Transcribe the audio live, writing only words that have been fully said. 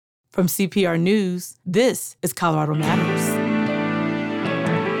From CPR News, this is Colorado Matters.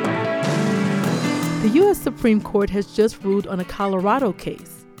 The U.S. Supreme Court has just ruled on a Colorado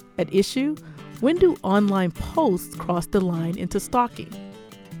case. At issue, when do online posts cross the line into stalking?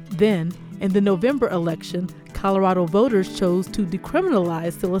 Then, in the November election, Colorado voters chose to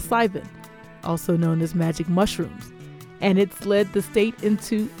decriminalize psilocybin, also known as magic mushrooms, and it's led the state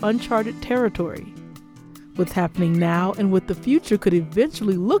into uncharted territory. What's happening now and what the future could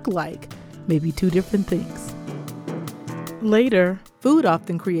eventually look like may be two different things. Later, food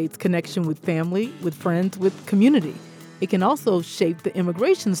often creates connection with family, with friends, with community. It can also shape the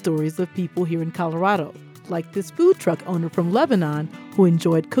immigration stories of people here in Colorado, like this food truck owner from Lebanon who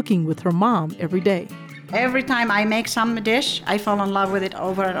enjoyed cooking with her mom every day. Every time I make some dish, I fall in love with it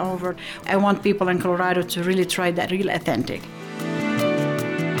over and over. I want people in Colorado to really try that real authentic.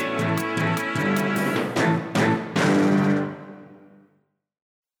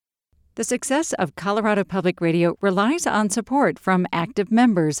 The success of Colorado Public Radio relies on support from active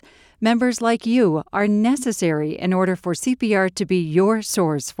members. Members like you are necessary in order for CPR to be your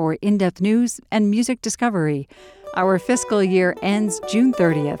source for in-depth news and music discovery. Our fiscal year ends June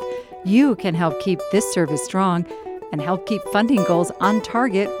 30th. You can help keep this service strong and help keep funding goals on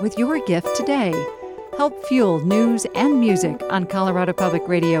target with your gift today. Help fuel news and music on Colorado Public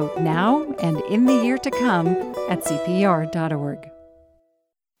Radio now and in the year to come at CPR.org.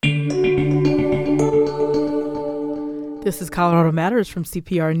 This is Colorado Matters from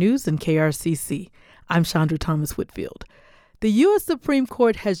CPR News and KRCC. I'm Chandra Thomas Whitfield. The U.S. Supreme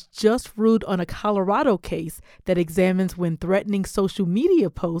Court has just ruled on a Colorado case that examines when threatening social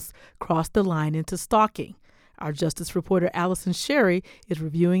media posts cross the line into stalking. Our Justice reporter Allison Sherry is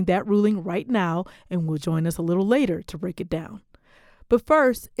reviewing that ruling right now and will join us a little later to break it down. But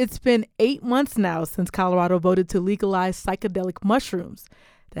first, it's been 8 months now since Colorado voted to legalize psychedelic mushrooms.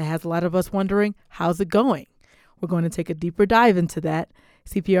 That has a lot of us wondering, how's it going? We're going to take a deeper dive into that.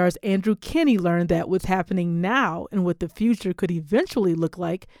 CPR's Andrew Kinney learned that what's happening now and what the future could eventually look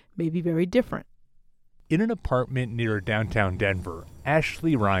like may be very different. In an apartment near downtown Denver,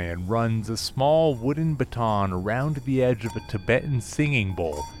 Ashley Ryan runs a small wooden baton around the edge of a Tibetan singing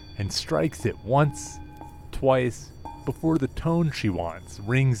bowl and strikes it once, twice, before the tone she wants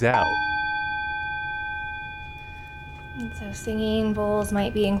rings out. And so singing bowls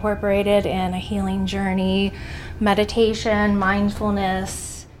might be incorporated in a healing journey, meditation,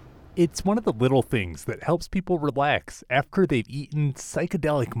 mindfulness. It's one of the little things that helps people relax after they've eaten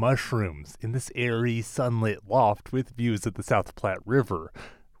psychedelic mushrooms in this airy, sunlit loft with views of the South Platte River.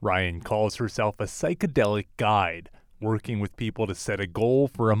 Ryan calls herself a psychedelic guide, working with people to set a goal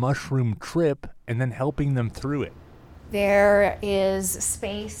for a mushroom trip and then helping them through it. There is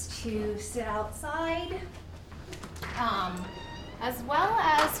space to sit outside, as well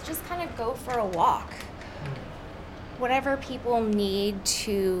as just kind of go for a walk. Whatever people need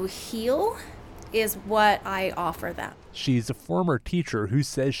to heal is what I offer them. She's a former teacher who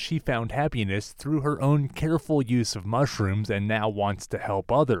says she found happiness through her own careful use of mushrooms and now wants to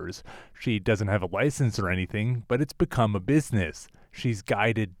help others. She doesn't have a license or anything, but it's become a business. She's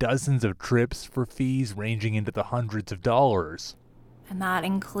guided dozens of trips for fees ranging into the hundreds of dollars. And that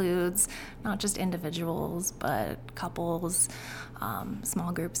includes not just individuals, but couples,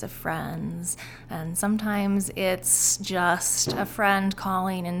 small groups of friends. And sometimes it's just a friend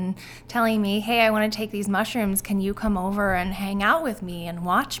calling and telling me, hey, I want to take these mushrooms. Can you come over and hang out with me and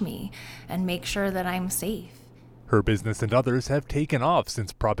watch me and make sure that I'm safe? Her business and others have taken off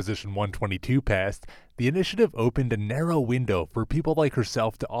since Proposition 122 passed. The initiative opened a narrow window for people like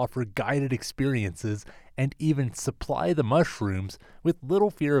herself to offer guided experiences and even supply the mushrooms with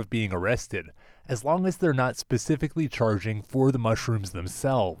little fear of being arrested, as long as they're not specifically charging for the mushrooms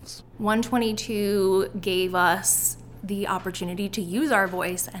themselves. 122 gave us the opportunity to use our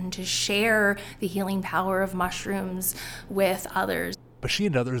voice and to share the healing power of mushrooms with others. But she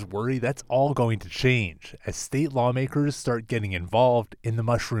and others worry that's all going to change as state lawmakers start getting involved in the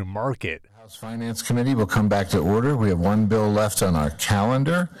mushroom market. The House Finance Committee will come back to order. We have one bill left on our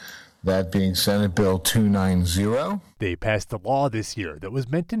calendar, that being Senate Bill 290. They passed a law this year that was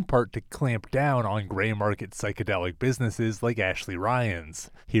meant in part to clamp down on gray market psychedelic businesses like Ashley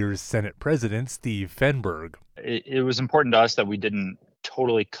Ryan's. Here's Senate President Steve Fenberg. It was important to us that we didn't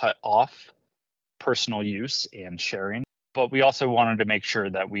totally cut off personal use and sharing. But we also wanted to make sure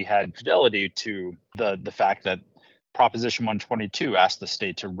that we had fidelity to the fact that Proposition 122 asked the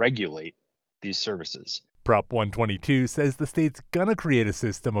state to regulate these services. Prop 122 says the state's gonna create a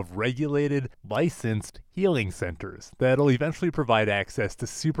system of regulated, licensed healing centers that'll eventually provide access to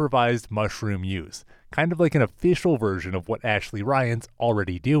supervised mushroom use. kind of like an official version of what Ashley Ryan's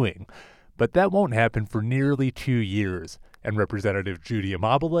already doing. But that won't happen for nearly 2 years, and Representative Judy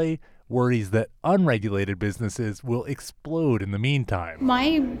Amabile worries that unregulated businesses will explode in the meantime.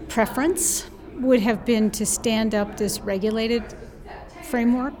 My preference would have been to stand up this regulated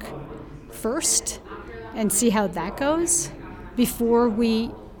framework first and see how that goes before we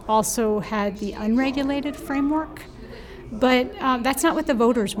also had the unregulated framework. But that's not what the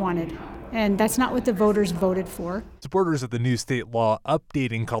voters wanted, and that's not what the voters voted for. Supporters of the new state law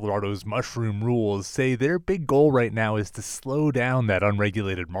updating Colorado's mushroom rules say their big goal right now is to slow down that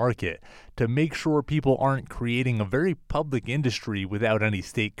unregulated market, to make sure people aren't creating a very public industry without any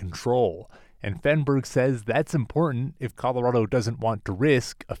state control. And Fenberg says that's important if Colorado doesn't want to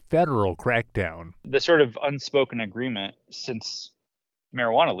risk a federal crackdown. The sort of unspoken agreement since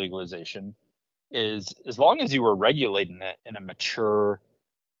marijuana legalization is as long as you were regulating it in a mature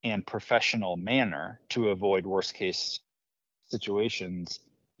and professional manner to avoid worst case situations,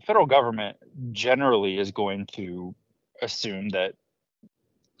 the federal government generally is going to assume that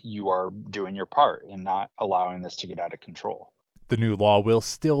you are doing your part in not allowing this to get out of control. The new law will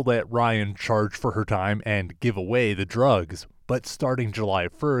still let Ryan charge for her time and give away the drugs, but starting July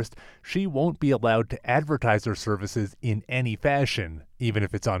 1st, she won't be allowed to advertise her services in any fashion, even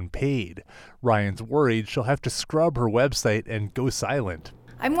if it's unpaid. Ryan's worried she'll have to scrub her website and go silent.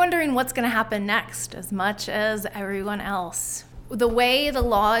 I'm wondering what's going to happen next as much as everyone else. The way the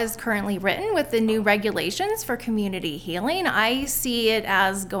law is currently written with the new regulations for community healing, I see it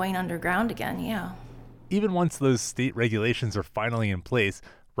as going underground again, yeah. Even once those state regulations are finally in place,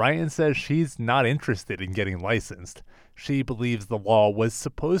 Ryan says she's not interested in getting licensed. She believes the law was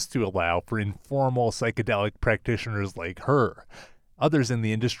supposed to allow for informal psychedelic practitioners like her. Others in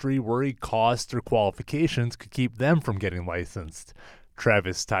the industry worry cost or qualifications could keep them from getting licensed.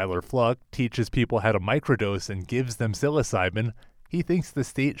 Travis Tyler Fluck teaches people how to microdose and gives them psilocybin. He thinks the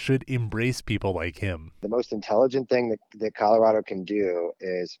state should embrace people like him. The most intelligent thing that Colorado can do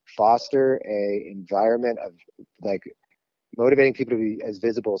is foster a environment of motivating people to be as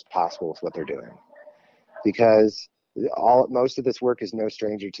visible as possible with what they're doing. Because most of this work is no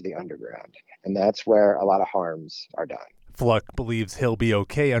stranger to the underground. And that's where a lot of harms are done. Fluck believes he'll be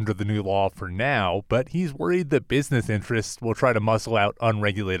okay under the new law for now, but he's worried that business interests will try to muscle out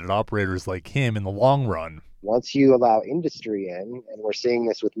unregulated operators like him in the long run. Once you allow industry in, and we're seeing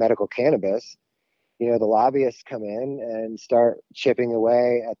this with medical cannabis, the lobbyists come in and start chipping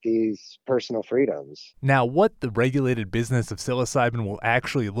away at these personal freedoms. Now, what the regulated business of psilocybin will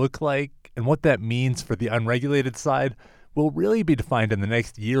actually look like and what that means for the unregulated side will really be defined in the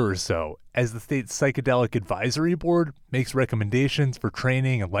next year or so, as the state's Psychedelic Advisory Board makes recommendations for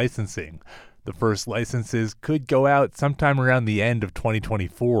training and licensing. The first licenses could go out sometime around the end of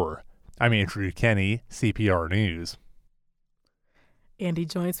 2024. I'm Andrew Kenny, CPR News. Andy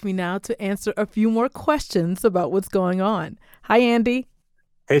joins me now to answer a few more questions about what's going on. Hi, Andy.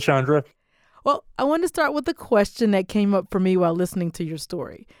 Hey, Chandra. Well, I want to start with a question that came up for me while listening to your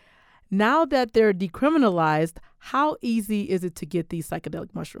story. Now that they're decriminalized, how easy is it to get these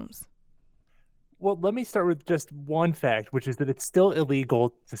psychedelic mushrooms? Well, let me start with just one fact, which is that it's still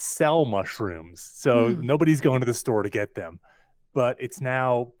illegal to sell mushrooms. So nobody's going to the store to get them. But it's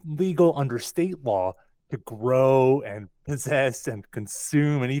now legal under state law to grow and possess and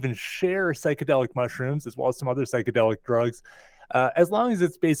consume and even share psychedelic mushrooms, as well as some other psychedelic drugs, as long as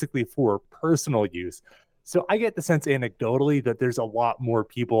it's basically for personal use. So I get the sense anecdotally that there's a lot more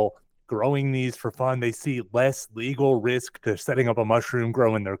people growing these for fun. They see less legal risk to setting up a mushroom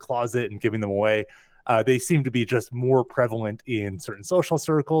grow in their closet and giving them away. They seem to be just more prevalent in certain social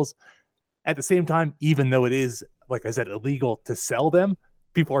circles. At the same time, even though it is, like I said, illegal to sell them,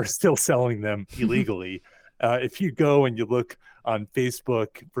 people are still selling them illegally. If you go and you look on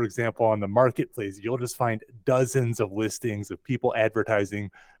Facebook, for example, on the marketplace, you'll just find dozens of listings of people advertising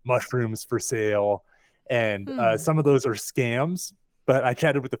mushrooms for sale. And some of those are scams. But I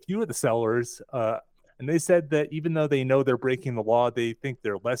chatted with a few of the sellers, and they said that even though they know they're breaking the law, they think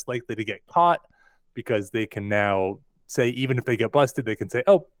they're less likely to get caught because they can now say, even if they get busted, they can say,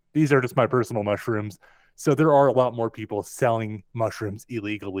 oh, these are just my personal mushrooms. So there are a lot more people selling mushrooms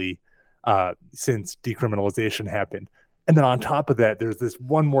illegally since decriminalization happened. And then on top of that, there's this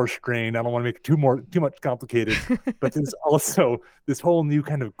one more strain. I don't want to make it too much complicated, but there's also this whole new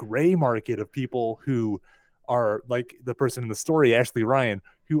kind of gray market of people who are like the person in the story, Ashley Ryan,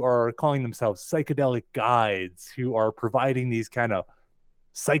 who are calling themselves psychedelic guides, who are providing these kind of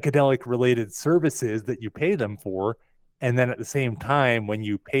psychedelic related services that you pay them for. And then at the same time, when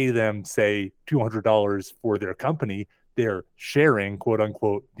you pay them, say, $200 for their company, they're sharing, quote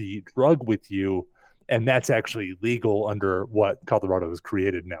unquote, the drug with you. And that's actually legal under what Colorado has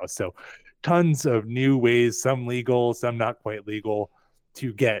created now. So tons of new ways, some legal, some not quite legal,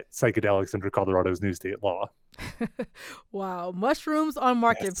 to get psychedelics under Colorado's new state law. Wow. Mushrooms on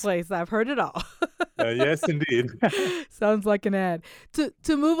Marketplace. Yes. I've heard it all. Yes, indeed. Sounds like an ad.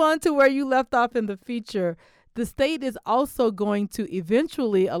 To move on to where you left off in the feature, the state is also going to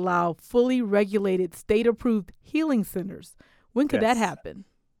eventually allow fully regulated state-approved healing centers. When could that happen?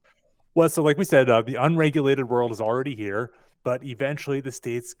 Well, so like we said, the unregulated world is already here, but eventually the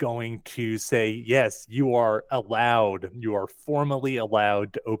state's going to say, yes, you are formally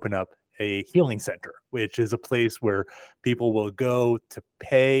allowed to open up a healing center, which is a place where people will go to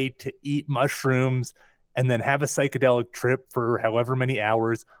pay to eat mushrooms and then have a psychedelic trip for however many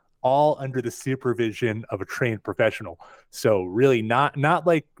hours, all under the supervision of a trained professional. So really not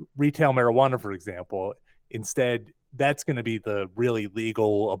like retail marijuana, for example. Instead, that's going to be the really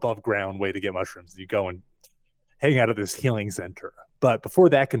legal above ground way to get mushrooms. You go and hang out at this healing center. But before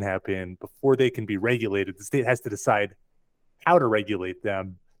that can happen, before they can be regulated, the state has to decide how to regulate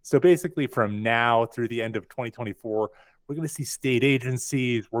them. So basically from now through the end of 2024, we're going to see state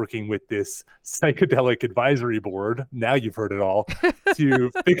agencies working with this psychedelic advisory board. Now you've heard it all, to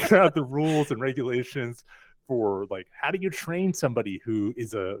figure out the rules and regulations for, like, how do you train somebody who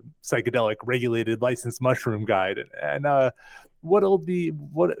is a psychedelic regulated licensed mushroom guide, and what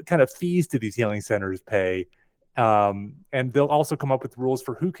kind of fees do these healing centers pay? And they'll also come up with rules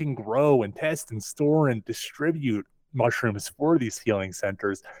for who can grow and test and store and distribute mushrooms for these healing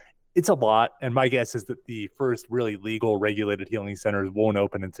centers. It's a lot, and my guess is that the first really legal regulated healing centers won't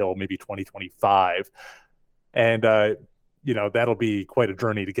open until maybe 2025, and that'll be quite a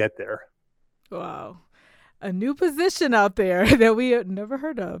journey to get there. Wow. A new position out there that we have never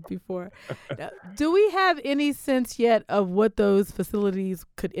heard of before. Now, do we have any sense yet of what those facilities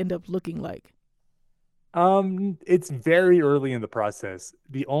could end up looking like? It's very early in the process.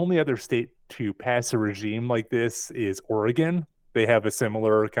 The only other state to pass a regime like this is Oregon. They have a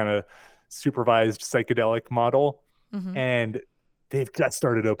similar kind of supervised psychedelic model, and they've just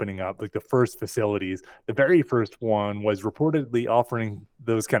started opening up, like, the first facilities. The very first one was reportedly offering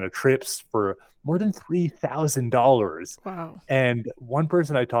those kind of trips for more than $3,000. Wow. And one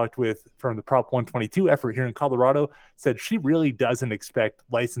person I talked with from the Prop 122 effort here in Colorado said she really doesn't expect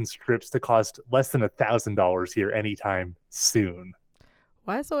licensed trips to cost less than $1,000 here anytime soon.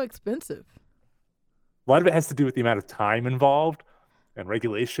 Why so expensive? A lot of it has to do with the amount of time involved and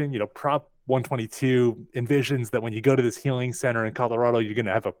regulation. Prop 122 envisions that when you go to this healing center in Colorado, you're going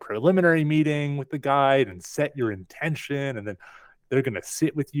to have a preliminary meeting with the guide and set your intention, and then they're going to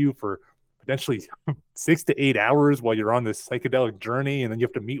sit with you for potentially 6 to 8 hours while you're on this psychedelic journey, and then you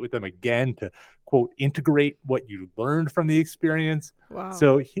have to meet with them again to, quote, integrate what you learned from the experience. Wow.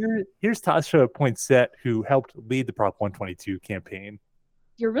 So here's Tasha Poinsett, who helped lead the Prop 122 campaign.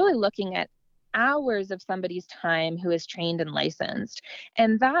 You're really looking at hours of somebody's time who is trained and licensed.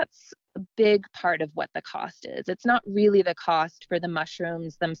 And that's a big part of what the cost is. It's not really the cost for the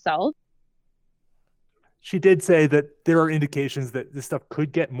mushrooms themselves. She did say that there are indications that this stuff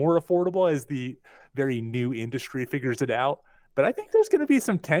could get more affordable as the very new industry figures it out. But I think there's going to be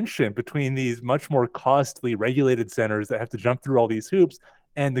some tension between these much more costly regulated centers that have to jump through all these hoops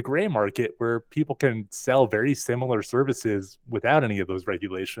and the gray market where people can sell very similar services without any of those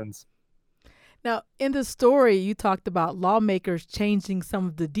regulations. Now, in the story, you talked about lawmakers changing some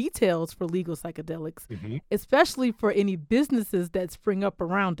of the details for legal psychedelics, especially for any businesses that spring up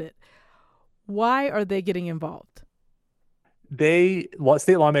around it. Why are they getting involved? State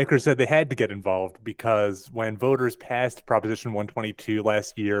lawmakers said they had to get involved because when voters passed Proposition 122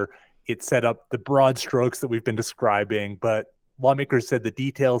 last year, it set up the broad strokes that we've been describing, but lawmakers said the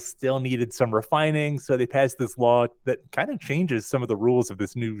details still needed some refining, so they passed this law that kind of changes some of the rules of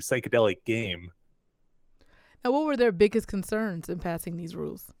this new psychedelic game. Now, what were their biggest concerns in passing these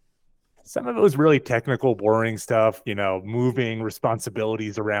rules? Some of it was really technical, boring stuff, moving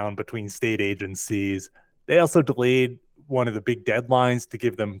responsibilities around between state agencies. They also delayed one of the big deadlines to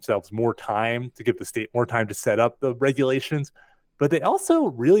give themselves more time, to give the state more time to set up the regulations. But they also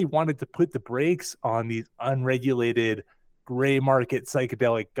really wanted to put the brakes on these unregulated gray market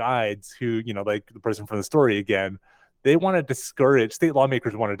psychedelic guides who, like the person from the story again, state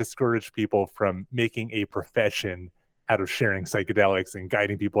lawmakers want to discourage people from making a profession out of sharing psychedelics and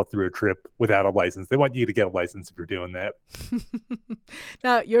guiding people through a trip without a license. They want you to get a license if you're doing that.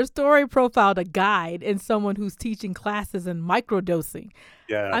 Now, your story profiled a guide and someone who's teaching classes in microdosing.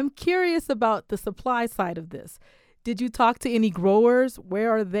 Yeah. I'm curious about the supply side of this. Did you talk to any growers?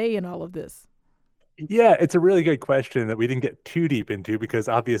 Where are they in all of this? Yeah, it's a really good question that we didn't get too deep into because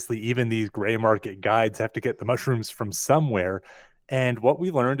obviously even these gray market guides have to get the mushrooms from somewhere. And what we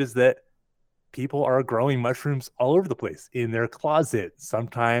learned is that people are growing mushrooms all over the place in their closet,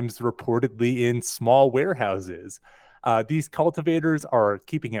 sometimes reportedly in small warehouses. These cultivators are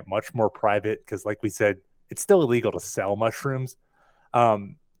keeping it much more private because, like we said, it's still illegal to sell mushrooms.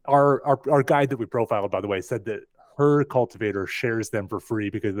 Our guide that we profiled, by the way, said that her cultivator shares them for free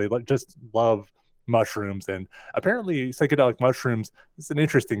because they just love mushrooms. And apparently, psychedelic mushrooms is an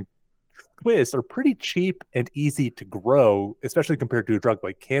interesting twist, are pretty cheap and easy to grow, especially compared to a drug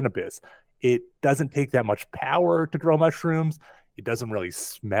like cannabis. It doesn't take that much power to grow mushrooms. It doesn't really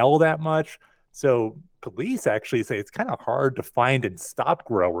smell that much. So police actually say it's kind of hard to find and stop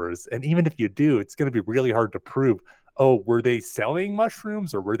growers. And even if you do, it's going to be really hard to prove, oh, were they selling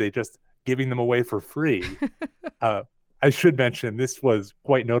mushrooms or were they just giving them away for free? uh, I should mention this was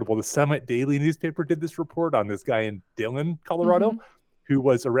quite notable. The Summit Daily newspaper did this report on this guy in Dillon, Colorado, who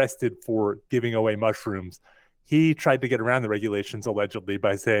was arrested for giving away mushrooms. He tried to get around the regulations allegedly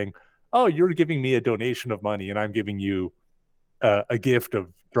by saying, oh, you're giving me a donation of money and I'm giving you a gift of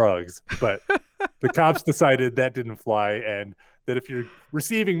drugs. But the cops decided that didn't fly and that if you're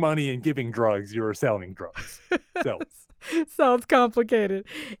receiving money and giving drugs, you're selling drugs. So sounds complicated.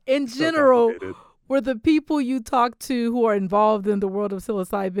 In general, were the people you talked to who are involved in the world of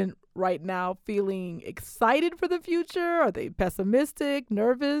psilocybin right now feeling excited for the future? Are they pessimistic,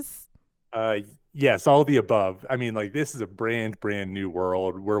 nervous? Yes, all of the above. I mean, like, this is a brand new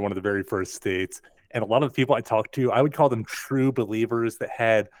world. We're one of the very first states. And a lot of the people I talked to, I would call them true believers that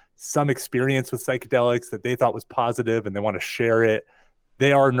had some experience with psychedelics that they thought was positive and they want to share it.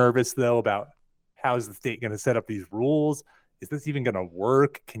 They are nervous, though, about how is the state going to set up these rules? Is this even going to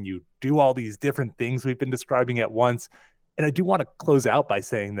work? Can you do all these different things we've been describing at once? And I do want to close out by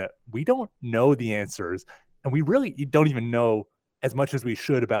saying that we don't know the answers, and we really don't even know as much as we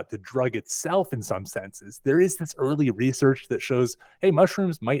should about the drug itself in some senses. There is this early research that shows, hey,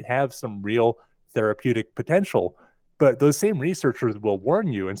 mushrooms might have some real therapeutic potential, but those same researchers will warn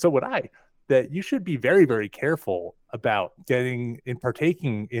you, and so would I, that you should be very, very careful about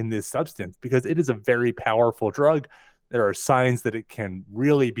partaking in this substance because it is a very powerful drug. There are signs that it can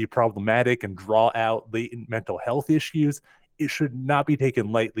really be problematic and draw out latent mental health issues. It should not be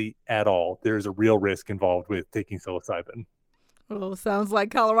taken lightly at all. There's a real risk involved with taking psilocybin. Well, sounds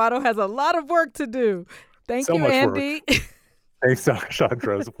like Colorado has a lot of work to do. Thank you, Andy. Thanks,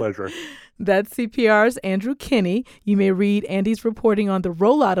 Chandra. It was a pleasure. That's CPR's Andrew Kinney. You may read Andy's reporting on the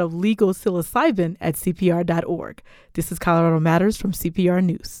rollout of legal psilocybin at CPR.org. This is Colorado Matters from CPR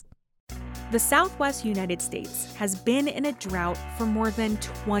News. The Southwest United States has been in a drought for more than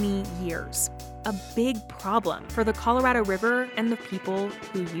 20 years. A big problem for the Colorado River and the people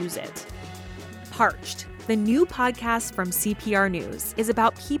who use it. Parched, the new podcast from CPR News, is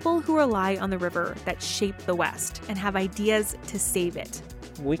about people who rely on the river that shape the West and have ideas to save it.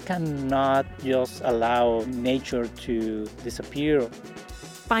 We cannot just allow nature to disappear.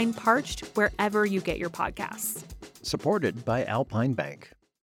 Find Parched wherever you get your podcasts. Supported by Alpine Bank.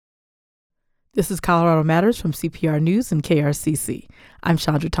 This is Colorado Matters from CPR News and KRCC. I'm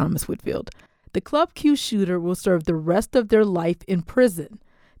Chandra Thomas Whitfield. The Club Q shooter will serve the rest of their life in prison.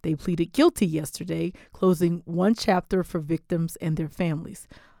 They pleaded guilty yesterday, closing one chapter for victims and their families,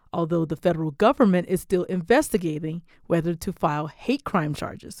 although the federal government is still investigating whether to file hate crime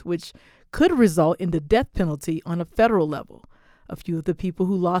charges, which could result in the death penalty on a federal level. A few of the people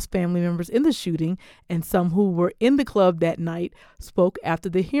who lost family members in the shooting and some who were in the club that night spoke after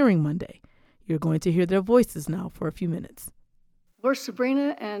the hearing Monday. You're going to hear their voices now for a few minutes. We're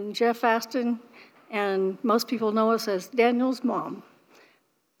Sabrina and Jeff Aston, and most people know us as Daniel's mom.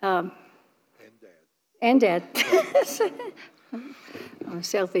 And Dad. I'm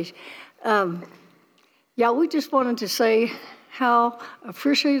selfish. We just wanted to say how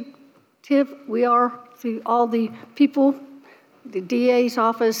appreciative we are to all the people, the DA's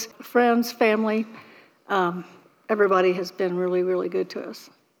office, friends, family. Everybody has been really, really good to us.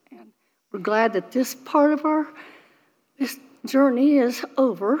 And we're glad that this part of this journey is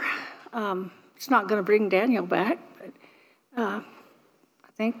over. It's not going to bring Daniel back, but I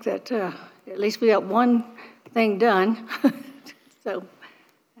think that at least we got one thing done. So,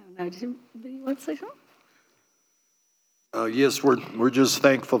 I don't know, does anybody want to say something? Yes, we're just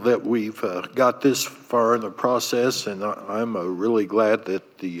thankful that we've got this far in the process, and I'm really glad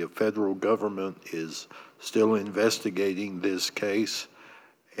that the federal government is still investigating this case,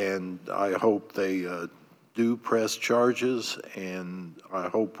 and I hope they do press charges, and I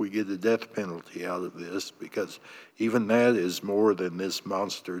hope we get a death penalty out of this, because even that is more than this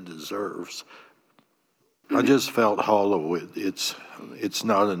monster deserves. I just felt hollow. It's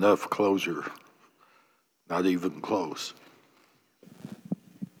not enough closure, not even close.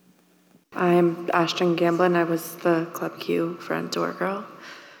 I'm Ashton Gamblin. I was the Club Q front door girl.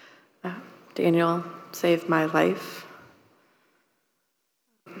 Daniel saved my life.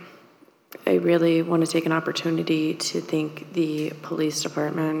 I really want to take an opportunity to thank the police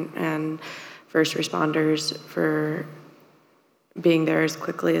department and first responders for being there as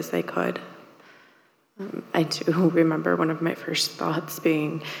quickly as they could. I do remember one of my first thoughts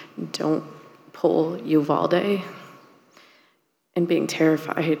being, don't pull Uvalde, and being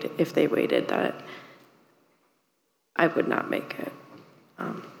terrified if they waited that I would not make it.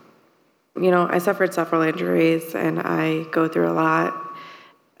 I suffered several injuries and I go through a lot.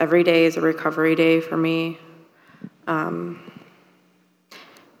 Every day is a recovery day for me.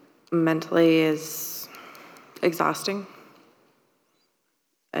 Mentally is exhausting.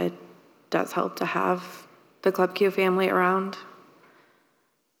 It does help to have the Club Q family around.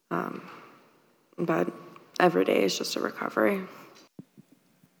 But every day is just a recovery.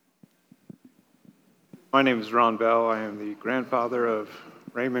 My name is Ron Bell. I am the grandfather of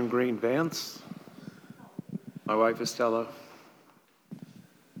Raymond Green Vance. My wife is Stella.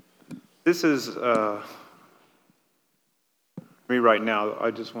 This is me right now.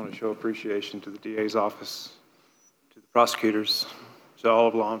 I just want to show appreciation to the DA's office, to the prosecutors, to all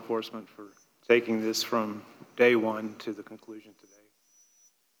of law enforcement for taking this from day one to the conclusion today.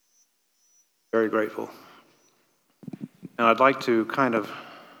 Very grateful. And I'd like to kind of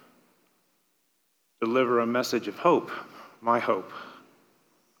deliver a message of hope, my hope.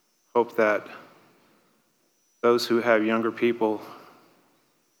 Hope that those who have younger people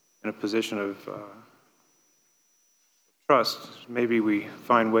in a position of trust, maybe we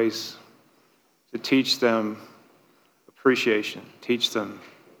find ways to teach them appreciation, teach them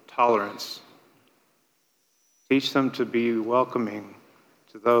tolerance, teach them to be welcoming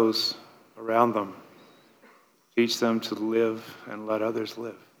to those around them, teach them to live and let others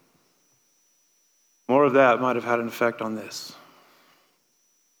live. More of that might have had an effect on this.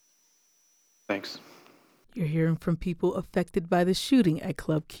 Thanks. You're hearing from people affected by the shooting at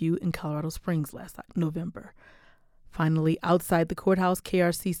Club Q in Colorado Springs last November. Finally, outside the courthouse,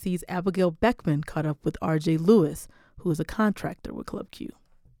 KRCC's Abigail Beckman caught up with R.J. Lewis, who is a contractor with Club Q.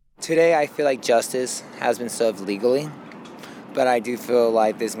 Today, I feel like justice has been served legally, but I do feel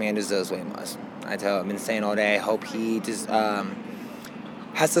like this man deserves way more. I've been saying all day, I hope he just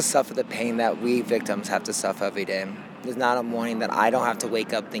has to suffer the pain that we victims have to suffer every day. There's not a morning that I don't have to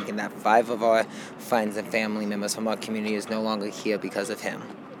wake up thinking that 5 of our friends and family members from our community is no longer here because of him.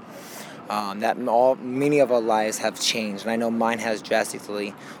 Many of our lives have changed, and I know mine has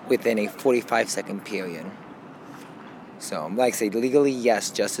drastically within a 45-second period. So, like I say, legally,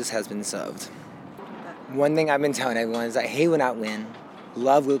 yes, justice has been served. One thing I've been telling everyone is that hate will not win,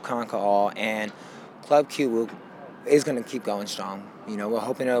 love will conquer all, and Club Q is going to keep going strong. We're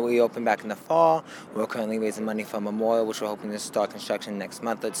hoping to reopen back in the fall. We're currently raising money for a memorial, which we're hoping to start construction next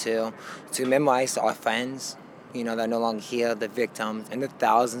month or two, to memorialize our friends, that are no longer here, the victims, and the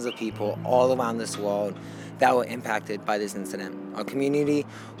thousands of people all around this world that were impacted by this incident. Our community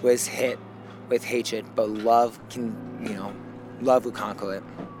was hit with hatred, but love will conquer it.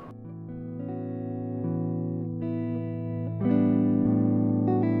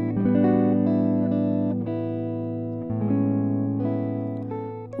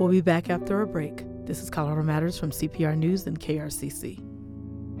 We'll be back after a break. This is Colorado Matters from CPR News and KRCC.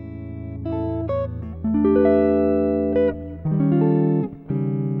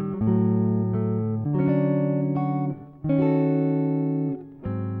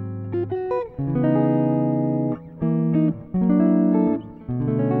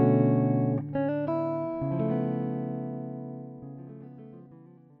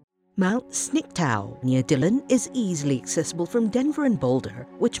 Mount Snicktow near Dillon is easily accessible from Denver and Boulder,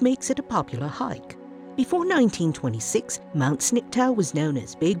 which makes it a popular hike. Before 1926, Mount Snicktow was known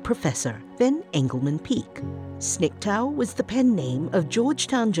as Big Professor, then Engelman Peak. Snicktow was the pen name of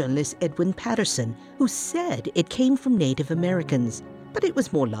Georgetown journalist Edwin Patterson, who said it came from Native Americans, but it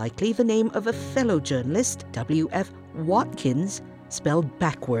was more likely the name of a fellow journalist, W.F. Watkins, spelled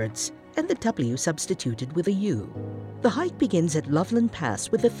backwards, and the W substituted with a U. The hike begins at Loveland Pass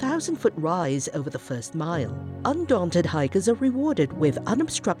with a 1,000-foot rise over the first mile. Undaunted hikers are rewarded with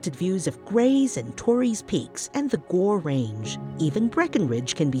unobstructed views of Gray's and Torrey's Peaks and the Gore Range. Even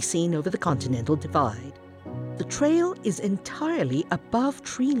Breckenridge can be seen over the Continental Divide. The trail is entirely above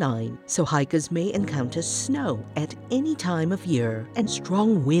tree line, so hikers may encounter snow at any time of year and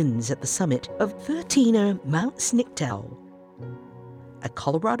strong winds at the summit of 13er Mount Snicktow. a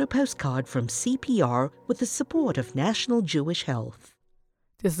Colorado postcard from CPR with the support of National Jewish Health.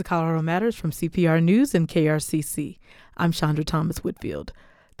 This is Colorado Matters from CPR News and KRCC. I'm Chandra Thomas Whitfield.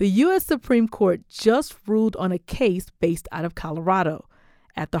 The U.S. Supreme Court just ruled on a case based out of Colorado.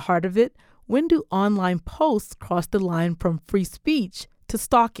 At the heart of it, when do online posts cross the line from free speech to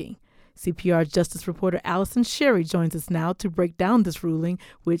stalking? CPR Justice reporter Allison Sherry joins us now to break down this ruling,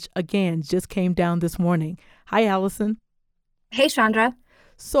 which, again, just came down this morning. Hi, Allison. Hey, Chandra.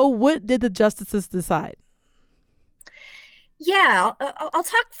 So what did the justices decide? Yeah, I'll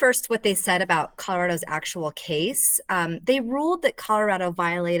talk first what they said about Colorado's actual case. They ruled that Colorado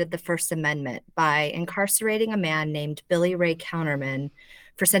violated the First Amendment by incarcerating a man named Billy Ray Counterman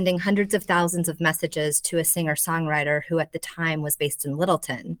for sending hundreds of thousands of messages to a singer-songwriter who at the time was based in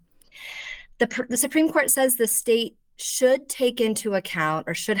Littleton. The Supreme Court says the state should take into account,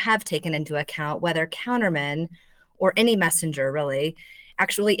 or should have taken into account, whether Counterman, or any messenger really,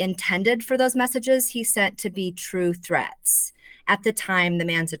 actually intended for those messages he sent to be true threats. At the time, the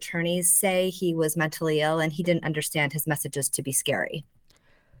man's attorneys say he was mentally ill and he didn't understand his messages to be scary.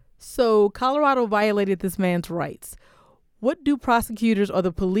 So Colorado violated this man's rights. What do prosecutors or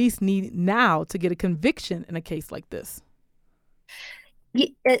the police need now to get a conviction in a case like this?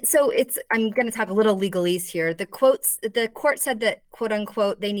 So I'm going to talk a little legalese here. The court said that, quote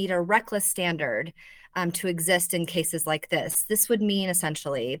unquote, they need a reckless standard to exist in cases like this. This would mean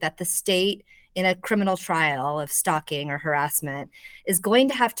essentially that the state in a criminal trial of stalking or harassment is going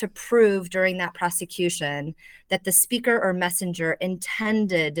to have to prove during that prosecution that the speaker or messenger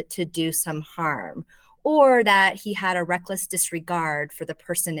intended to do some harm, or that he had a reckless disregard for the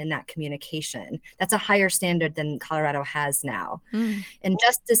person in that communication. That's a higher standard than Colorado has now. And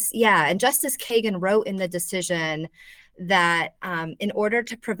Justice Kagan wrote in the decision that in order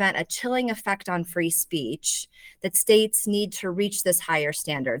to prevent a chilling effect on free speech, that states need to reach this higher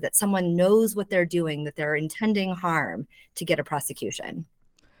standard, that someone knows what they're doing, that they're intending harm to get a prosecution.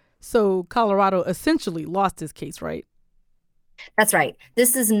 So Colorado essentially lost his case, right? That's right.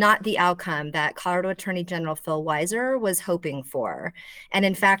 This is not the outcome that Colorado Attorney General Phil Weiser was hoping for. And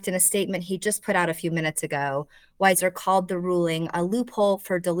in fact, in a statement he just put out a few minutes ago, Weiser called the ruling a loophole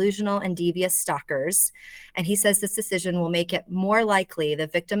for delusional and devious stalkers. And he says this decision will make it more likely the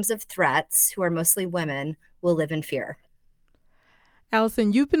victims of threats, who are mostly women, will live in fear.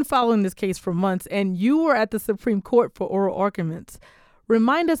 Allison, you've been following this case for months, and you were at the Supreme Court for oral arguments.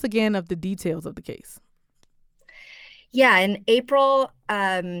 Remind us again of the details of the case. Yeah, in April,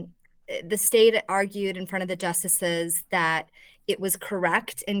 the state argued in front of the justices that it was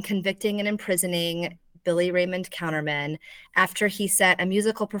correct in convicting and imprisoning Billy Raymond Counterman after he sent a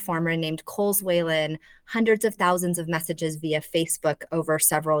musical performer named Coles Whalen hundreds of thousands of messages via Facebook over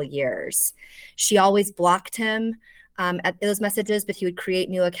several years. She always blocked him at those messages, but he would create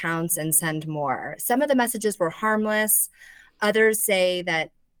new accounts and send more. Some of the messages were harmless. Others say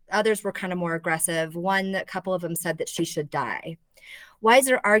that others were kind of more aggressive. A couple of them said that she should die.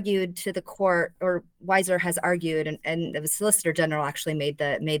 Weiser argued to the court, or Weiser has argued, and the Solicitor General actually made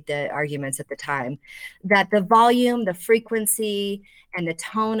the arguments at the time, that the volume, the frequency, and the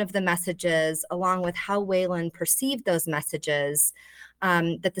tone of the messages, along with how Whalen perceived those messages,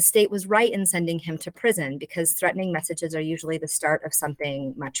 that the state was right in sending him to prison, because threatening messages are usually the start of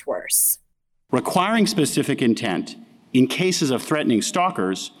something much worse. Requiring specific intent in cases of threatening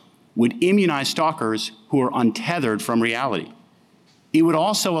stalkers would immunize stalkers who are untethered from reality. It would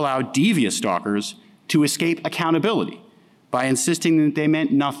also allow devious stalkers to escape accountability by insisting that they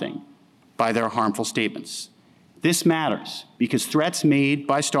meant nothing by their harmful statements. This matters because threats made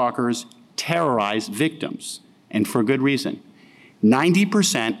by stalkers terrorize victims, and for good reason.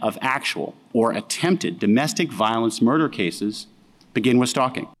 90% of actual or attempted domestic violence murder cases begin with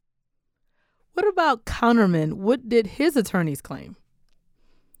stalking. What about Counterman? What did his attorneys claim?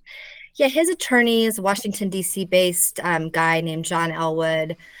 Yeah, his attorney is a Washington, D.C. based guy named John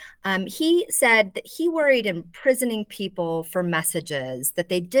Elwood. He said that he worried imprisoning people for messages that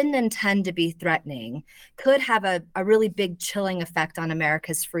they didn't intend to be threatening could have a really big chilling effect on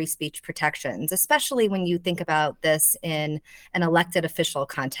America's free speech protections, especially when you think about this in an elected official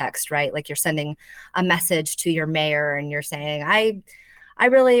context, right? Like you're sending a message to your mayor and you're saying, I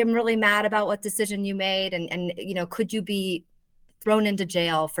really am really mad about what decision you made. And you know, could you be thrown into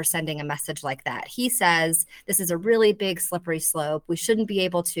jail for sending a message like that? He says this is a really big slippery slope. We shouldn't be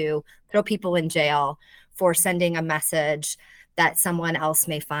able to throw people in jail for sending a message that someone else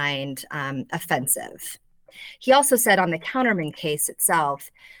may find offensive. He also said on the Counterman case itself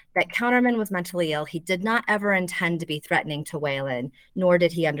that Counterman was mentally ill. He did not ever intend to be threatening to Whalen, nor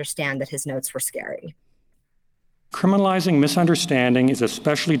did he understand that his notes were scary. Criminalizing misunderstanding is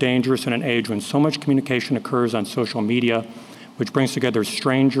especially dangerous in an age when so much communication occurs on social media, which brings together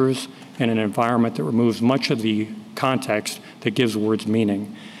strangers in an environment that removes much of the context that gives words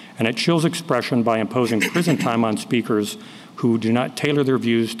meaning. And it chills expression by imposing prison time on speakers who do not tailor their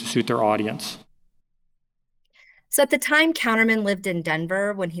views to suit their audience. So at the time Counterman lived in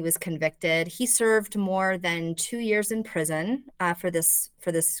Denver when he was convicted, he served more than 2 years in prison for this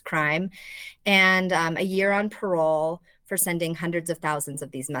crime, and a year on parole for sending hundreds of thousands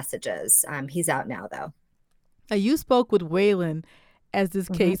of these messages. He's out now, though. Now, you spoke with Waylon as this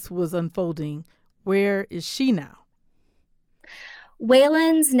case was unfolding. Where is she now?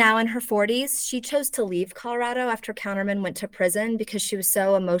 Waylon's now in her 40s. She chose to leave Colorado after Counterman went to prison because she was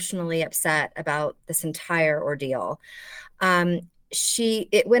so emotionally upset about this entire ordeal.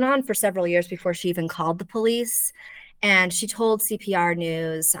 It went on for several years before she even called the police. And she told CPR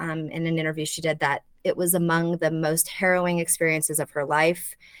News in an interview she did that it was among the most harrowing experiences of her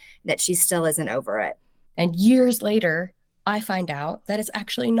life, that she still isn't over it. And years later, I find out that it's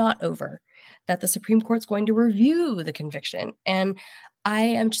actually not over, that the Supreme Court's going to review the conviction. And I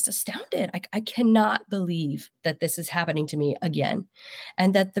am just astounded. I cannot believe that this is happening to me again,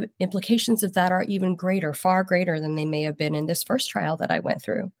 and that the implications of that are even greater, far greater than they may have been in this first trial that I went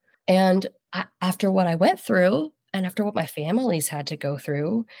through. And after what I went through, and after what my family's had to go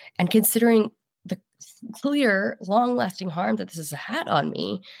through, and considering the clear, long-lasting harm that this has had on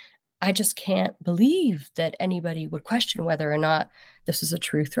me, I just can't believe that anybody would question whether or not this is a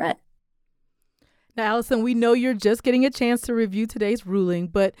true threat. Now, Allison, we know you're just getting a chance to review today's ruling,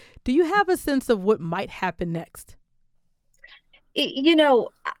 but do you have a sense of what might happen next? You know,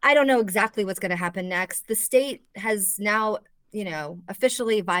 I don't know exactly what's going to happen next. The state has now,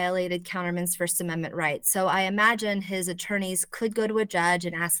 officially violated Counterman's First Amendment rights. So I imagine his attorneys could go to a judge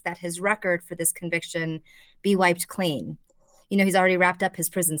and ask that his record for this conviction be wiped clean. He's already wrapped up his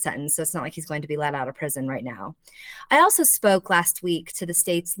prison sentence, so it's not like he's going to be let out of prison right now. I also spoke last week to the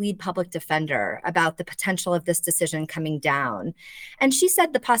state's lead public defender about the potential of this decision coming down. And she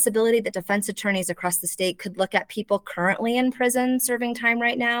said the possibility that defense attorneys across the state could look at people currently in prison serving time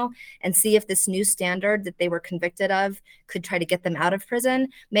right now and see if this new standard that they were convicted of could try to get them out of prison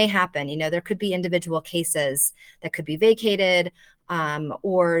may happen. There could be individual cases that could be vacated,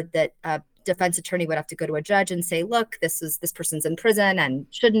 or that defense attorney would have to go to a judge and say, look, this person's in prison and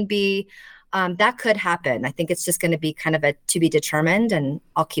shouldn't be. That could happen. I think it's just going to be kind of a to be determined, and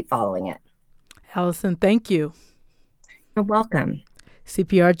I'll keep following it. Allison, thank you. You're welcome.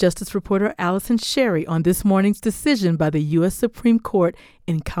 CPR Justice reporter Allison Sherry on this morning's decision by the U.S. Supreme Court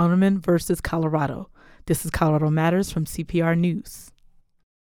in Counterman versus Colorado. This is Colorado Matters from CPR News.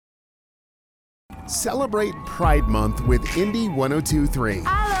 Celebrate Pride Month with Indy 102.3.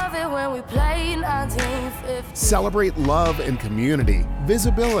 I love it when we play 1950. Celebrate love and community,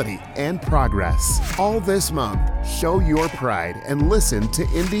 visibility, and progress. All this month, show your pride and listen to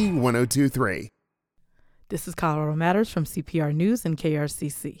Indy 102.3. This is Colorado Matters from CPR News and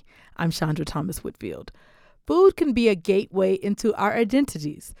KRCC. I'm Chandra Thomas Whitfield. Food can be a gateway into our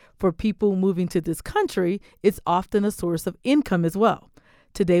identities. For people moving to this country, it's often a source of income as well.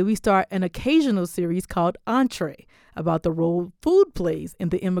 Today, we start an occasional series called Entree, about the role food plays in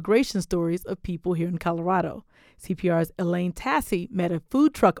the immigration stories of people here in Colorado. CPR's Elaine Tassi met a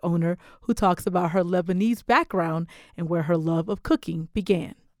food truck owner who talks about her Lebanese background and where her love of cooking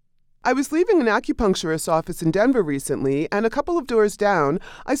began. I was leaving an acupuncturist's office in Denver recently, and a couple of doors down,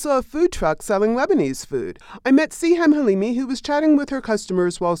 I saw a food truck selling Lebanese food. I met Siham Halimi, who was chatting with her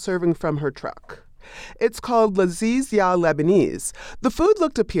customers while serving from her truck. It's called Laziz Ya Lebanese. The food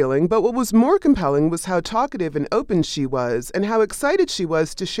looked appealing, but what was more compelling was how talkative and open she was and how excited she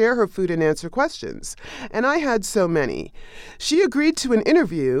was to share her food and answer questions. And I had so many. She agreed to an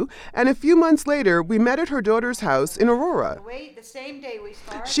interview, and a few months later, we met at her daughter's house in Aurora. The same day we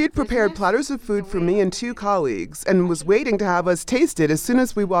started. She'd prepared platters of food for me and two colleagues and was waiting to have us taste it as soon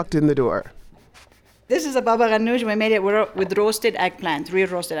as we walked in the door. This is a baba ganoush. We made it with roasted eggplant, real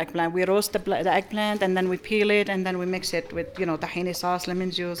roasted eggplant. We roast the eggplant, and then we peel it, and then we mix it with, tahini sauce,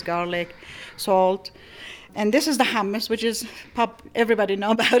 lemon juice, garlic, salt. And this is the hummus, which is, everybody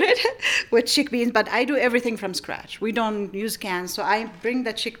know about it, with chickpeas. But I do everything from scratch. We don't use cans. So I bring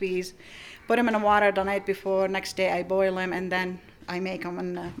the chickpeas, put them in water the night before. Next day I boil them, and then I make them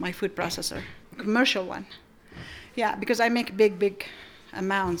on my food processor, commercial one. Yeah, because I make big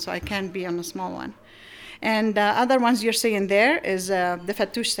amounts, so I can't be on a small one. And the other ones you're seeing there is the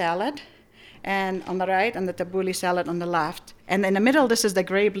fattoush salad, and on the right, and the tabbouleh salad on the left. And in the middle, this is the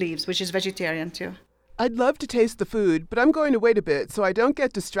grape leaves, which is vegetarian too. I'd love to taste the food, but I'm going to wait a bit so I don't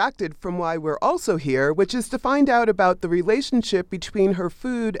get distracted from why we're also here, which is to find out about the relationship between her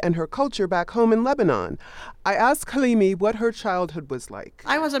food and her culture back home in Lebanon. I asked Halimi what her childhood was like.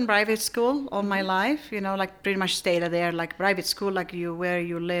 I was in private school all my life, like pretty much stayed there, like private school, like where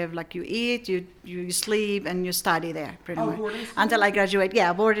you live, like you eat, you sleep, and you study there pretty much. Boarding school? Until I graduate.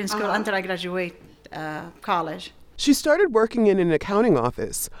 Yeah, boarding school until I graduate college. She started working in an accounting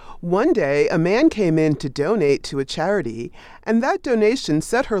office. One day, a man came in to donate to a charity, and that donation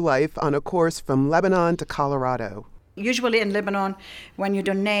set her life on a course from Lebanon to Colorado. Usually in Lebanon, when you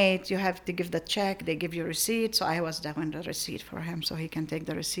donate, you have to give the check, they give you a receipt, so I was doing the receipt for him so he can take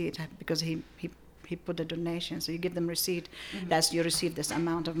the receipt because he put the donation, so you give them receipt, that's you receive this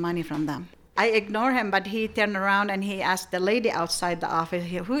amount of money from them. I ignore him, but he turned around and he asked the lady outside the office,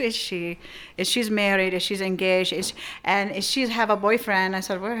 who is she? Is she married? Is she engaged? Is she have a boyfriend? I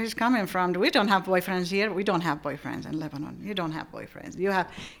said, where is he coming from? We don't have boyfriends here. We don't have boyfriends in Lebanon. You don't have boyfriends. You have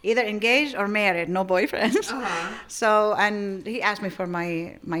either engaged or married, no boyfriends. So, and he asked me for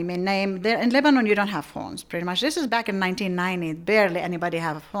my main name. There, in Lebanon, you don't have phones, pretty much. This is back in 1990. Barely anybody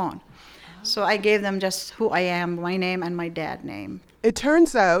have a phone. So I gave them just who I am, my name, and my dad's name. It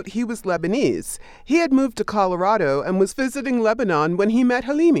turns out he was Lebanese. He had moved to Colorado and was visiting Lebanon when he met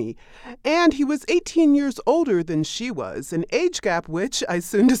Halimi. And he was 18 years older than she was, an age gap which I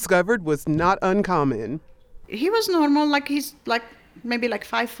soon discovered was not uncommon. He was normal, like he's like maybe like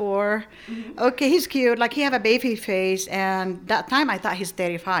 5'4". Okay, he's cute, like he have a baby face, and that time I thought he's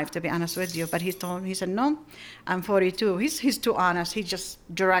 35, to be honest with you, but he said, no, I'm 42. He's too honest. He just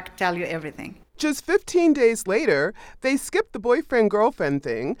direct tell you everything. Just 15 days later, they skipped the boyfriend-girlfriend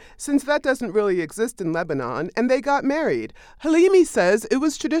thing, since that doesn't really exist in Lebanon, and they got married. Halimi says it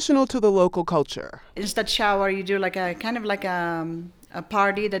was traditional to the local culture. Instead shower, you do like a kind of like a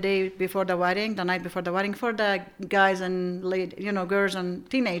party the day before the wedding, the night before the wedding, for the guys and girls and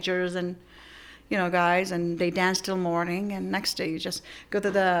teenagers and guys, and they dance till morning, and next day you just go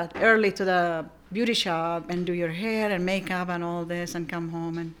early to the beauty shop and do your hair and makeup and all this and come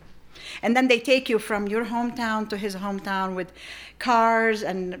home, and then they take you from your hometown to his hometown with cars,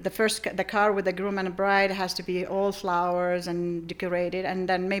 and the car with the groom and bride has to be all flowers and decorated, and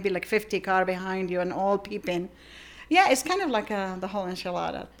then maybe like 50 car behind you and all peeping. Yeah, it's kind of like the whole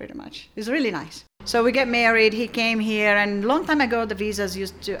enchilada, pretty much. It's really nice. So we get married, he came here, and long time ago the visas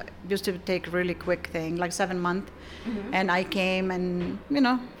used to take really quick thing, like 7 months. And I came and,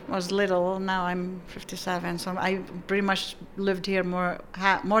 was little. Now I'm 57, so I pretty much lived here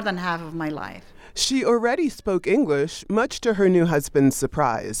more than half of my life. She already spoke English, much to her new husband's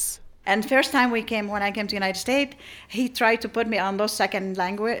surprise. And first time when I came to United States, he tried to put me on those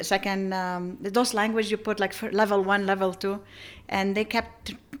those language you put like for level 1, level 2, and they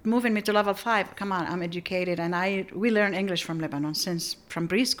kept moving me to level 5. Come on, I'm educated, and we learn English from Lebanon from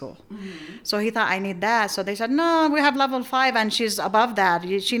preschool. So he thought I need that. So they said, no, we have level 5, and she's above that.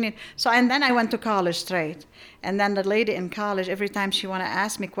 And then I went to college straight. And then the lady in college, every time she want to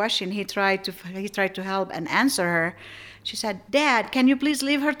ask me question, he tried to help and answer her. She said, Dad, can you please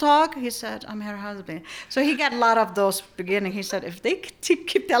leave her talk? He said, I'm her husband. So he got a lot of those beginning. He said, if they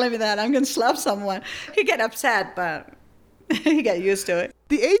keep telling me that, I'm going to slap someone. He get upset, but he got used to it.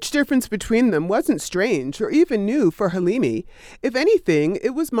 The age difference between them wasn't strange or even new for Halimi. If anything,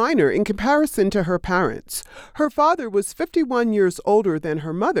 it was minor in comparison to her parents. Her father was 51 years older than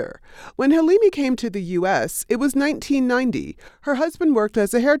her mother. When Halimi came to the U.S., it was 1990. Her husband worked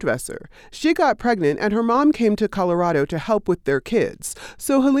as a hairdresser. She got pregnant and her mom came to Colorado to help with their kids,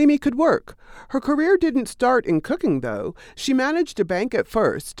 so Halimi could work. Her career didn't start in cooking, though. She managed a bank at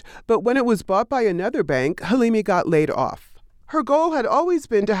first, but when it was bought by another bank, Halimi got laid off. Her goal had always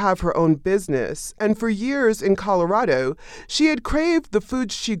been to have her own business, and for years in Colorado, she had craved the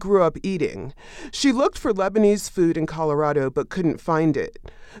food she grew up eating. She looked for Lebanese food in Colorado but couldn't find it.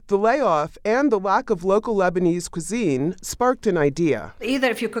 The layoff and the lack of local Lebanese cuisine sparked an idea. Either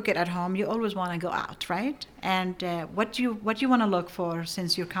if you cook it at home, you always want to go out, right? And what you want to look for,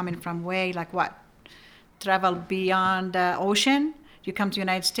 since you're coming from way, like what? Travel beyond the ocean? You come to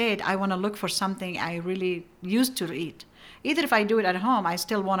United States, I want to look for something I really used to eat. Either if I do it at home, I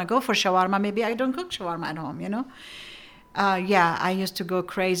still want to go for shawarma. Maybe I don't cook shawarma at home, I used to go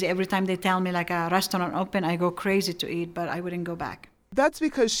crazy. Every time they tell me like a restaurant open, I go crazy to eat, but I wouldn't go back. That's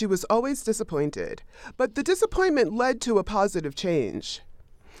because she was always disappointed. But the disappointment led to a positive change.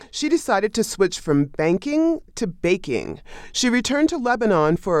 She decided to switch from banking to baking. She returned to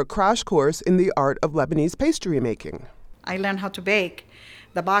Lebanon for a crash course in the art of Lebanese pastry making. I learned how to bake,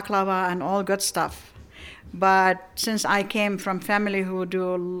 the baklava and all good stuff. But since I came from family who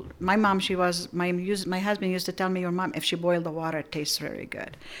do, my mom, my husband used to tell me, your mom, if she boiled the water, it tastes very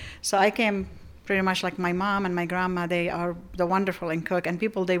good. So I came pretty much like my mom and my grandma. They are the wonderful in cook, and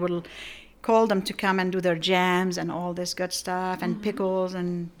people, they will call them to come and do their jams and all this good stuff and pickles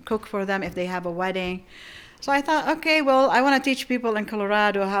and cook for them if they have a wedding. So I thought, okay, well, I want to teach people in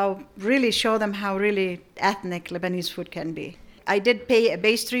Colorado show them how really ethnic Lebanese food can be. I did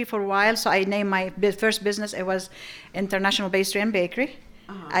pastry for a while, so I named my first business, it was International Pastry and Bakery.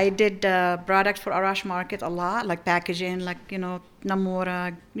 I did products for Arash Market a lot, like packaging, like,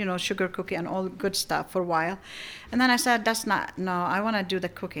 namura, sugar cookie and all good stuff for a while. And then I said, I want to do the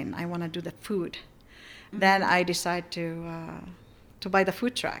cooking. I want to do the food. Then I decided to buy the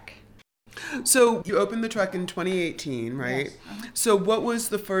food truck. So you opened the truck in 2018, right? Yes. So what was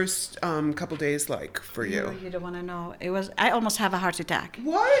the first couple days like for you? You don't want to know. I almost have a heart attack.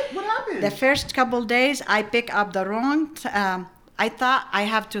 What? What happened? The first couple days, I picked up the wrong... I thought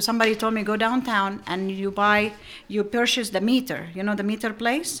somebody told me, go downtown and you purchase the meter. You know the meter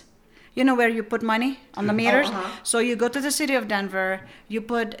place? You know where you put money on the meters? So you go to the city of Denver, you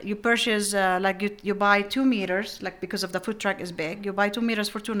purchase, you buy 2 meters, like because of the food truck is big, you buy 2 meters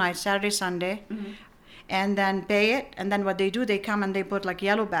for 2 nights, Saturday, Sunday, and then pay it, and then what they do, they come and they put like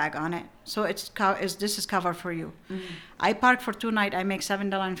yellow bag on it. So this is cover for you. I parked for 2 nights, I make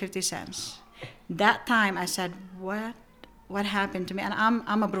 $7.50. That time I said, what happened to me? And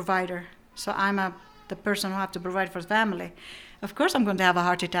I'm a provider, so I'm the person who have to provide for the family. Of course I'm going to have a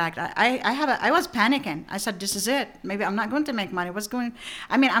heart attack. I was panicking. I said, this is it. Maybe I'm not going to make money.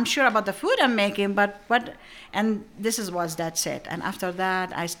 I'm sure about the food I'm making, but and that's it. And after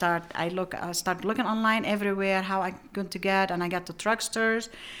that, I start looking online everywhere, how I'm going to get, and I got to drugstores,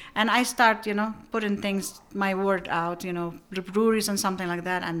 and I start, putting my word out, breweries and something like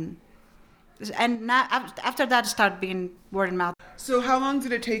that, and now, after that, start being word of mouth. So how long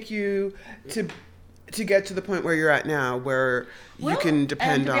did it take you to get to the point where you're at now, where you can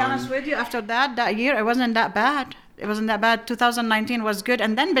depend on... To be honest with you, after that year, it wasn't that bad. 2019 was good,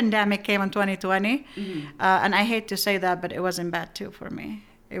 and then pandemic came in 2020. And I hate to say that, but it wasn't bad too for me.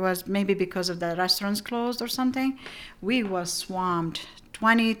 It was maybe because of the restaurants closed or something. We was swamped.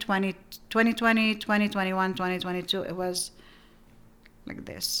 2020, 2021, 2022, it was like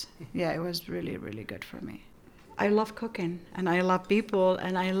this. Yeah, it was really, really good for me. I love cooking, and I love people,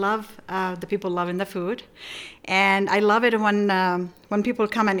 and I love the people loving the food. And I love it when people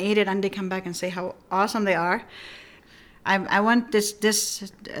come and eat it and they come back and say how awesome they are. I want this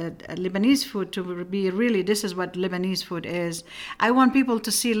Lebanese food to be really, this is what Lebanese food is. I want people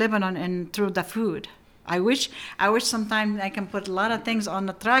to see Lebanon through the food. I wish sometimes I can put a lot of things on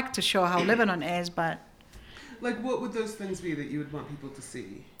the truck to show how Lebanon is, but... Like, what would those things be that you would want people to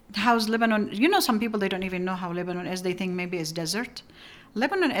see? How's Lebanon? Some people, they don't even know how Lebanon is. They think maybe it's desert.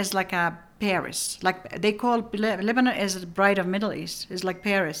 Lebanon is like a Paris. Like they call Lebanon is the bride of Middle East. It's like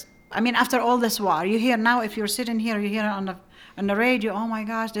Paris. After all this war, you hear now, if you're sitting here, you hear on the radio, oh my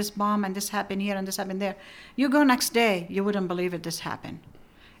gosh, this bomb and this happened here and this happened there. You go next day, you wouldn't believe it, this happened.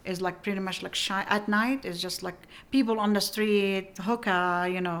 It's like pretty much like at night. It's just like people on the street,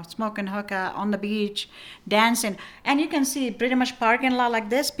 hookah, smoking hookah on the beach, dancing, and you can see pretty much parking lot like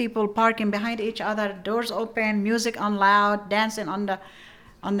this. People parking behind each other, doors open, music on loud, dancing on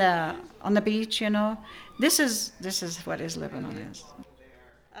the beach. This is what is Lebanon is.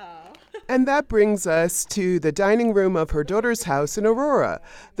 And that brings us to the dining room of her daughter's house in Aurora.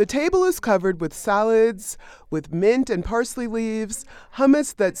 The table is covered with salads, with mint and parsley leaves,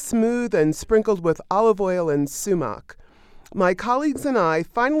 hummus that's smooth and sprinkled with olive oil and sumac. My colleagues and I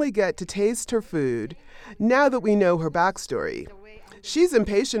finally get to taste her food now that we know her backstory. She's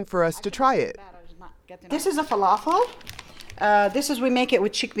impatient for us to try it. This is a falafel. We make it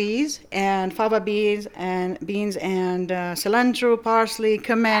with chickpeas and fava beans and cilantro, parsley,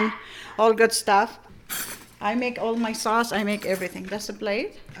 cumin, all good stuff. I make all my sauce. I make everything. That's the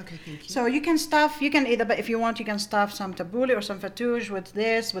plate. Okay, thank you. So you can either, but if you want, you can stuff some tabbouleh or some fattoush with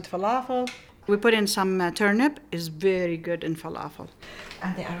falafel. We put in some turnip. It's very good in falafel.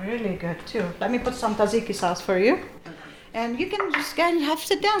 And they are really good too. Let me put some tzatziki sauce for you. Okay. And you can just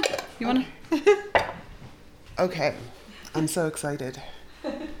sit down. You want to? Okay. I'm so excited.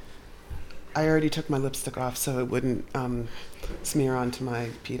 I already took my lipstick off so it wouldn't smear onto my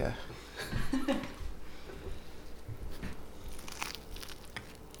pita.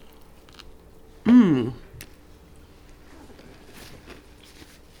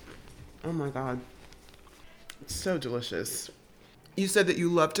 Oh my God. It's so delicious. You said that you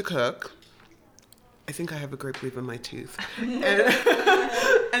love to cook. I think I have a grape leaf in my tooth.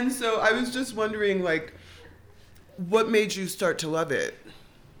 And so I was just wondering, What made you start to love it?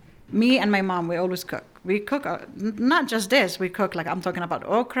 Me and my mom, we always cook. We cook, not just this, we cook, like I'm talking about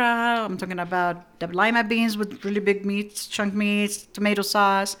okra, I'm talking about the lima beans with really big meats, chunk meats, tomato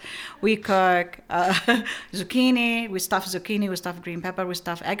sauce. We cook zucchini, we stuff zucchini, we stuff green pepper, we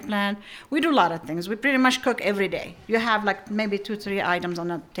stuff eggplant. We do a lot of things. We pretty much cook every day. You have like maybe 2-3 items on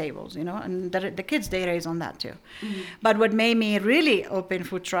the tables, you know, and the kids, they raise on that too. Mm-hmm. But what made me really open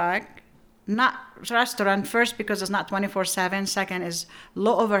food truck, not restaurant, first because it's not 24/7, second is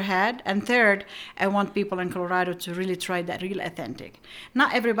low overhead, and third, I want people in Colorado to really try that real authentic.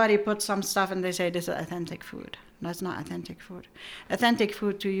 Not everybody puts some stuff and they say this is authentic food. That's not authentic food. Authentic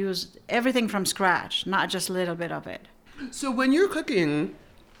food to use everything from scratch, not just a little bit of it. So when you're cooking,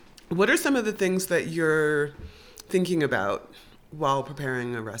 what are some of the things that you're thinking about while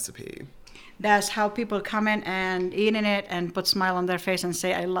preparing a recipe? That's how people come in and eat in it and put a smile on their face and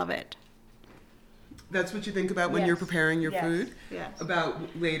say, I love it. That's what you think about when you're preparing your food? Yes. About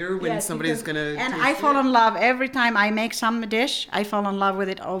later when somebody's going to And I fall in love every time I make some dish. I fall in love with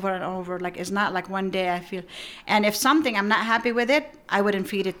it over and over. Like, it's not like one day I feel. And if something I'm not happy with it, I wouldn't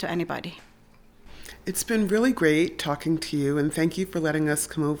feed it to anybody. It's been really great talking to you, and thank you for letting us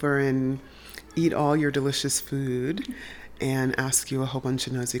come over and eat all your delicious food and ask you a whole bunch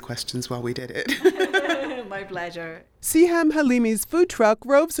of nosy questions while we did it. My pleasure. Siham Halimi's food truck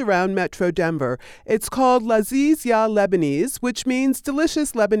roves around Metro Denver. It's called Laziz Ya Lebanese, which means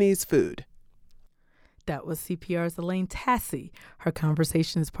delicious Lebanese food. That was CPR's Elaine Tassi. Her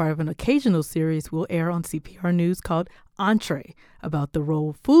conversation is part of an occasional series we'll air on CPR News called Entree, about the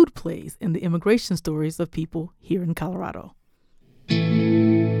role food plays in the immigration stories of people here in Colorado.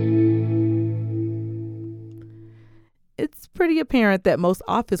 It's pretty apparent that most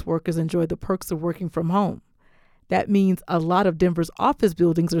office workers enjoy the perks of working from home. That means a lot of Denver's office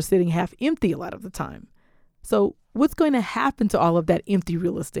buildings are sitting half empty a lot of the time. So what's going to happen to all of that empty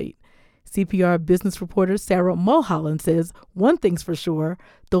real estate? CPR business reporter Sarah Mulholland says one thing's for sure,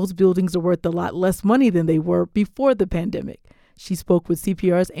 those buildings are worth a lot less money than they were before the pandemic. She spoke with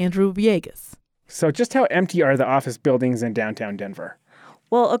CPR's Andrew Villegas. So just how empty are the office buildings in downtown Denver?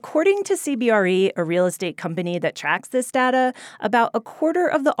 Well, according to CBRE, a real estate company that tracks this data, about a quarter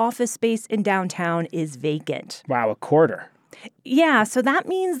of the office space in downtown is vacant. Wow, a quarter. Yeah, so that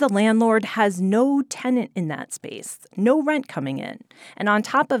means the landlord has no tenant in that space, no rent coming in. And on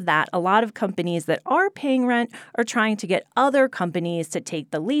top of that, a lot of companies that are paying rent are trying to get other companies to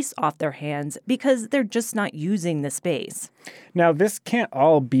take the lease off their hands because they're just not using the space. Now, this can't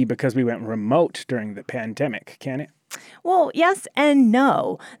all be because we went remote during the pandemic, can it? Well, yes and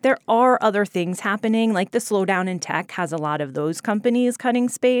no. There are other things happening, like the slowdown in tech has a lot of those companies cutting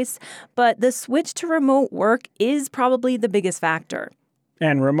space, but the switch to remote work is probably the biggest factor.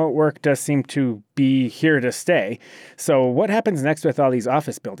 And remote work does seem to be here to stay. So what happens next with all these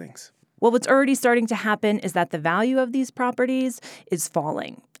office buildings? Well, what's already starting to happen is that the value of these properties is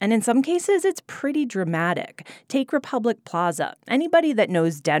falling. And in some cases, it's pretty dramatic. Take Republic Plaza. Anybody that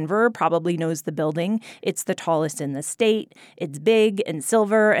knows Denver probably knows the building. It's the tallest in the state. It's big and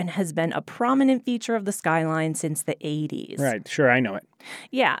silver and has been a prominent feature of the skyline since the 80s. Right, sure, I know it.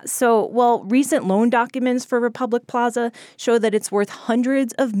 Yeah, so, well, recent loan documents for Republic Plaza show that it's worth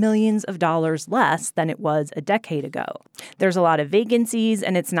hundreds of millions of dollars less than it was a decade ago. There's a lot of vacancies,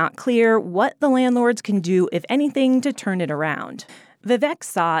 and it's not clear what the landlords can do, if anything, to turn it around. Vivek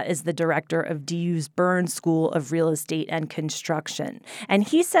Saw is the director of DU's Burns School of Real Estate and Construction, and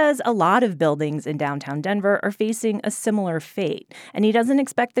he says a lot of buildings in downtown Denver are facing a similar fate, and he doesn't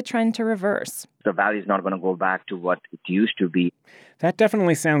expect the trend to reverse. The value is not going to go back to what it used to be. That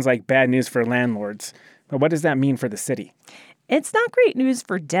definitely sounds like bad news for landlords. But what does that mean for the city? It's not great news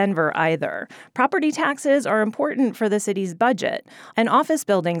for Denver either. Property taxes are important for the city's budget, and office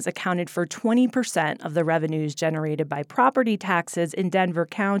buildings accounted for 20% of the revenues generated by property taxes in Denver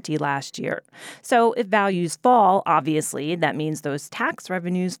County last year. So if values fall, obviously, that means those tax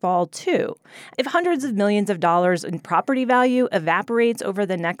revenues fall too. If hundreds of millions of dollars in property value evaporates over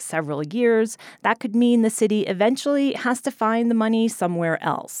the next several years, that could mean the city eventually has to find the money somewhere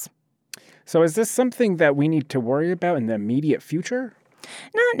else. So is this something that we need to worry about in the immediate future?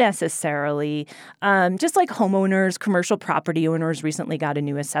 Not necessarily. Just like homeowners, commercial property owners recently got a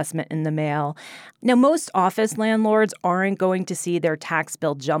new assessment in the mail. Now, most office landlords aren't going to see their tax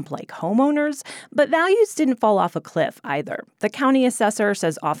bill jump like homeowners, but values didn't fall off a cliff either. The county assessor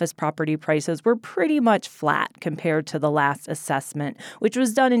says office property prices were pretty much flat compared to the last assessment, which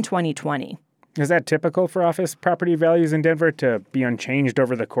was done in 2020. Is that typical for office property values in Denver to be unchanged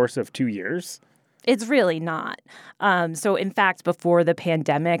over the course of 2 years? It's really not. So, in fact, before the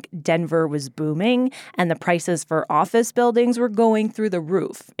pandemic, Denver was booming and the prices for office buildings were going through the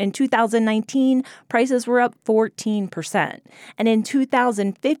roof. In 2019, prices were up 14%. And in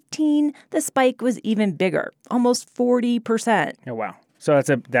 2015, the spike was even bigger, almost 40%. Oh, wow. So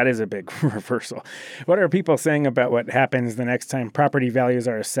that is a big reversal. What are people saying about what happens the next time property values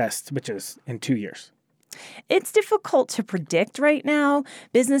are assessed, which is in 2 years? It's difficult to predict right now.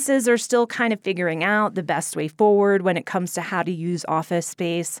 Businesses are still kind of figuring out the best way forward when it comes to how to use office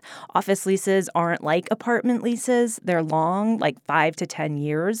space. Office leases aren't like apartment leases. They're long, like 5 to 10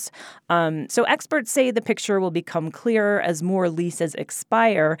 years. So experts say the picture will become clearer as more leases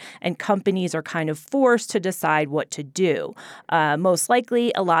expire and companies are kind of forced to decide what to do. Most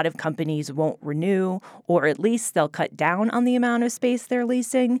likely, a lot of companies won't renew, or at least they'll cut down on the amount of space they're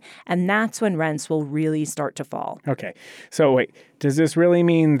leasing, and that's when rents will really start to fall. Okay. So wait, does this really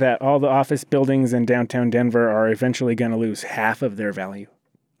mean that all the office buildings in downtown Denver are eventually going to lose half of their value?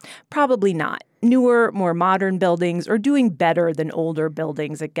 Probably not. Newer, more modern buildings are doing better than older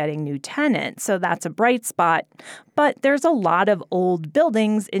buildings at getting new tenants, so that's a bright spot. But there's a lot of old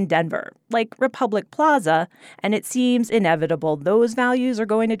buildings in Denver, like Republic Plaza, and it seems inevitable those values are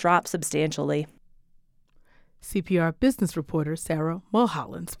going to drop substantially. CPR business reporter Sarah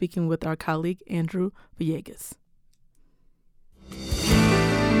Mulholland speaking with our colleague Andrew Villegas.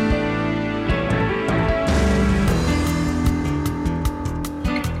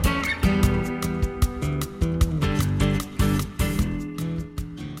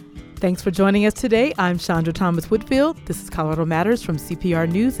 Thanks for joining us today. I'm Chandra Thomas Whitfield. This is Colorado Matters from CPR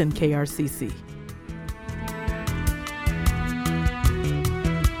News and KRCC.